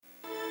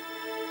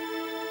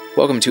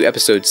Welcome to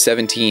episode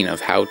 17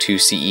 of How to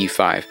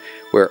CE5,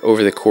 where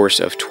over the course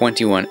of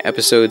 21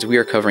 episodes, we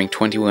are covering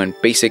 21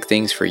 basic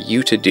things for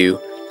you to do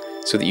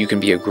so that you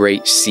can be a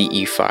great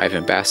CE5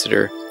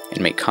 ambassador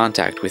and make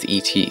contact with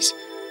ETs.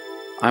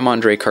 I'm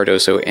Andre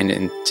Cardoso, and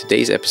in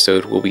today's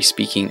episode, we'll be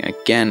speaking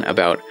again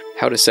about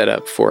how to set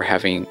up for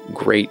having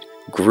great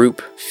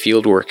group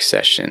fieldwork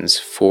sessions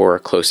for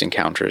close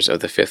encounters of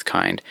the fifth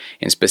kind.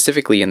 And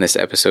specifically in this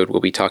episode, we'll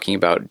be talking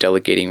about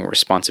delegating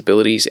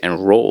responsibilities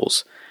and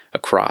roles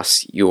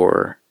across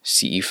your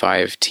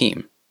CE5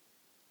 team.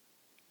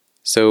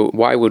 So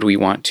why would we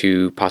want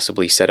to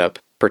possibly set up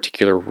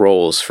particular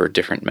roles for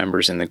different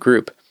members in the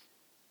group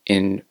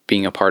in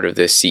being a part of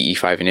this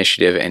CE5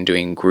 initiative and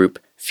doing group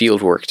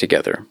fieldwork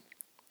together?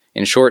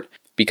 In short,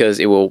 because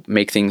it will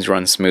make things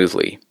run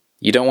smoothly.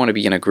 You don't want to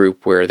be in a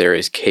group where there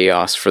is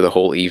chaos for the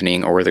whole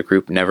evening or where the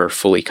group never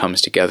fully comes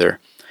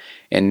together.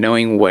 And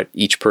knowing what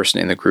each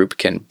person in the group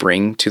can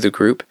bring to the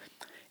group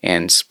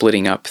and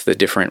splitting up the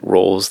different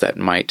roles that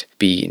might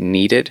be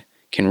needed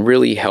can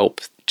really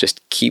help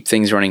just keep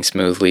things running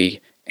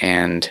smoothly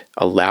and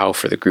allow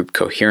for the group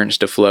coherence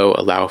to flow,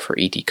 allow for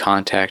ET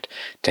contact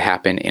to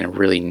happen in a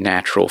really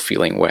natural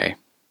feeling way.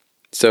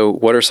 So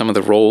what are some of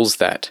the roles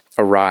that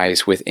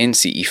arise within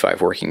CE5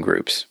 working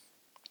groups?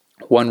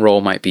 One role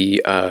might be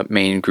a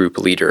main group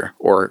leader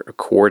or a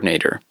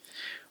coordinator,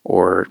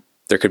 or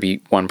there could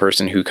be one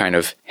person who kind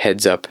of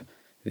heads up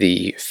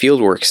the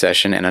fieldwork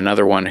session and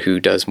another one who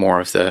does more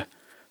of the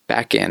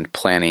back-end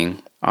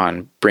planning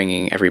on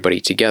bringing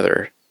everybody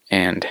together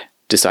and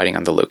deciding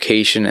on the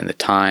location and the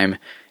time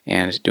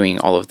and doing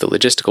all of the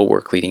logistical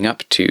work leading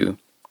up to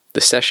the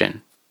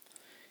session.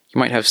 You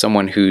might have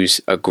someone who's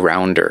a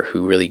grounder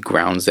who really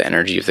grounds the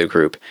energy of the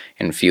group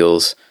and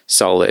feels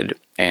solid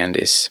and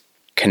is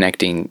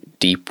connecting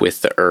deep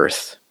with the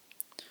earth.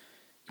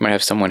 You might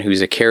have someone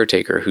who's a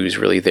caretaker who's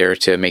really there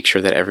to make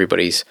sure that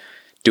everybody's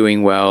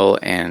doing well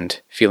and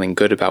feeling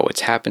good about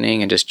what's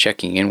happening and just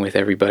checking in with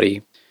everybody.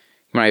 You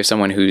might have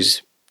someone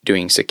who's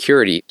doing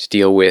security to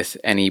deal with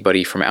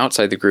anybody from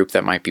outside the group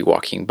that might be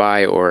walking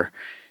by or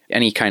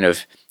any kind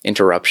of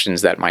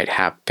interruptions that might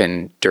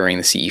happen during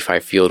the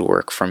CE5 field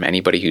work from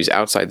anybody who's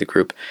outside the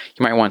group.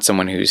 You might want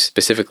someone who's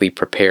specifically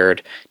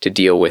prepared to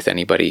deal with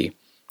anybody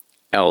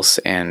else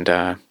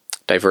and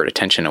divert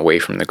attention away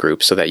from the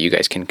group so that you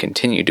guys can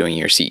continue doing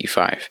your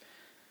CE5.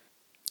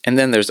 And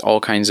then there's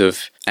all kinds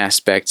of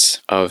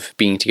aspects of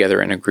being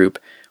together in a group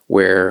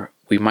where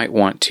we might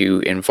want to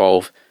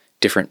involve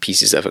different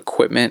pieces of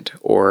equipment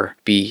or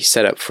be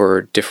set up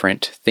for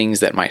different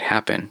things that might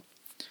happen.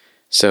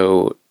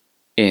 So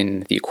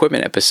in the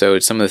equipment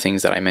episode, some of the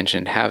things that I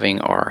mentioned having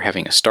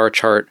a star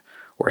chart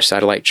or a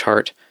satellite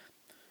chart.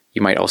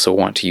 You might also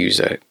want to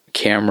use a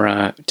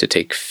camera to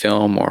take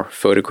film or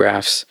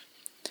photographs,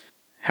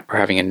 or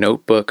having a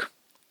notebook.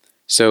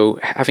 So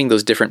having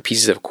those different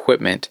pieces of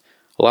equipment,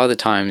 a lot of the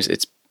times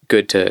it's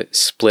good to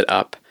split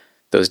up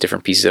those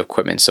different pieces of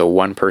equipment. So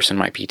one person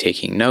might be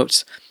taking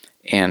notes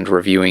and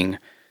reviewing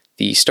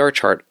the star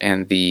chart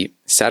and the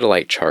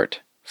satellite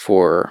chart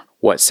for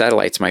what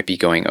satellites might be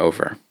going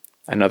over.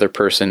 Another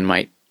person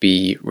might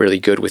be really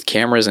good with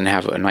cameras and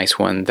have a nice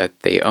one that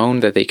they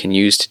own that they can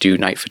use to do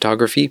night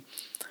photography.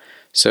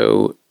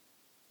 So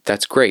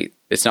that's great.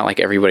 It's not like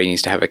everybody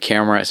needs to have a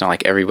camera. It's not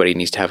like everybody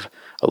needs to have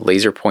a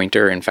laser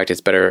pointer. In fact,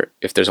 it's better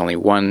if there's only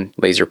one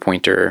laser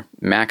pointer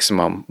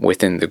maximum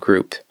within the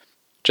group,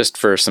 just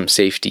for some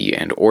safety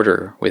and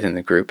order within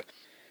the group.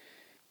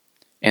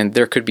 And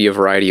there could be a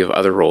variety of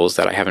other roles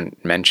that I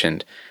haven't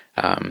mentioned.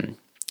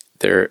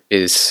 There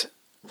is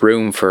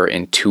room for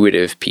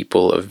intuitive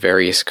people of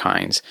various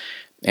kinds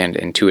and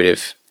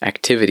intuitive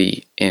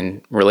activity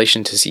in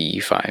relation to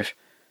CE5.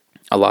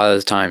 A lot of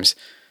the times,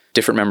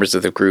 different members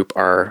of the group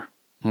are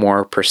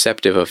more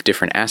perceptive of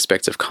different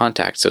aspects of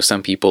contact. So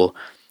some people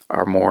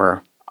are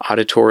more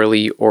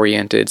auditorily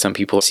oriented. Some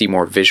people see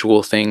more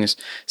visual things.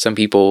 Some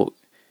people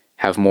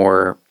have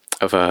more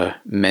of a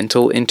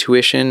mental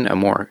intuition, a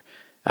more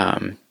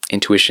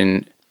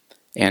intuition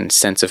and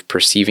sense of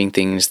perceiving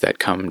things that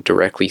come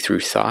directly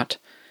through thought.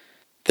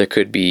 There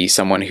could be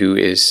someone who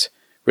is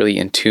really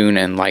in tune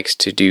and likes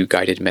to do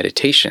guided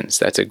meditations.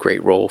 That's a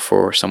great role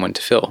for someone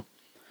to fill.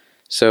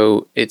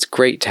 So it's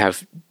great to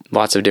have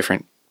lots of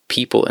different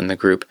people in the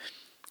group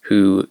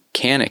who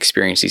can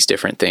experience these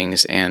different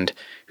things and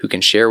who can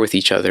share with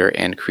each other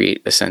and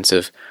create a sense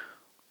of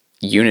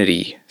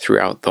unity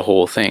throughout the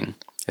whole thing.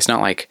 It's not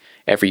like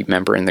every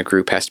member in the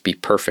group has to be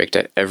perfect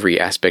at every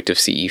aspect of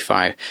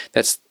CE5.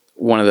 That's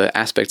one of the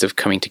aspects of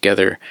coming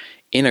together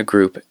in a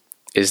group,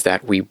 is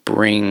that we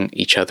bring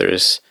each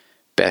other's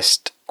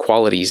best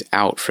qualities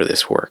out for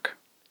this work.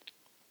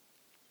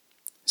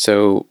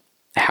 So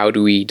how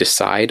do we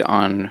decide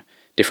on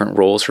different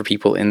roles for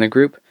people in the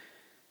group?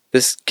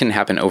 This can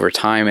happen over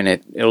time, and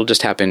it'll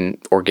just happen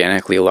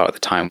organically a lot of the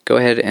time. Go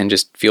ahead and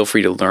just feel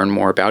free to learn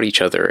more about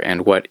each other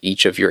and what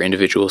each of your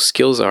individual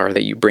skills are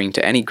that you bring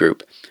to any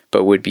group,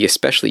 but would be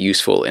especially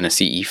useful in a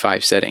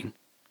CE5 setting.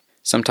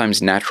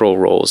 Sometimes natural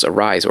roles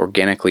arise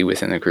organically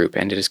within the group,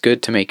 and it is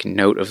good to make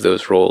note of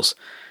those roles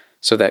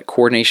so that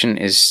coordination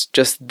is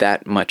just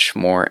that much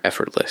more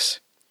effortless.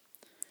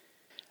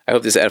 I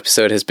hope this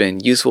episode has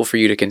been useful for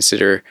you to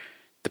consider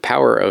the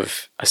power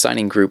of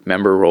assigning group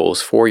member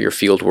roles for your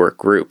fieldwork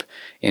group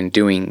in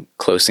doing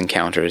close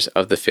encounters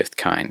of the fifth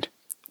kind.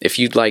 If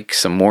you'd like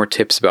some more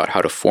tips about how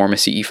to form a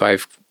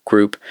CE5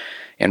 group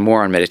and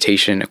more on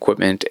meditation,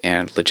 equipment,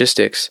 and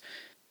logistics,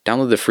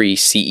 download the free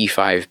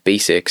CE5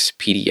 Basics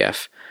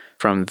PDF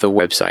from the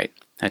website.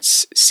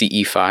 That's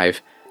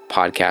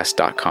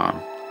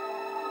ce5podcast.com.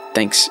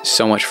 Thanks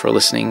so much for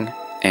listening,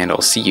 and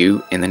I'll see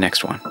you in the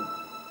next one.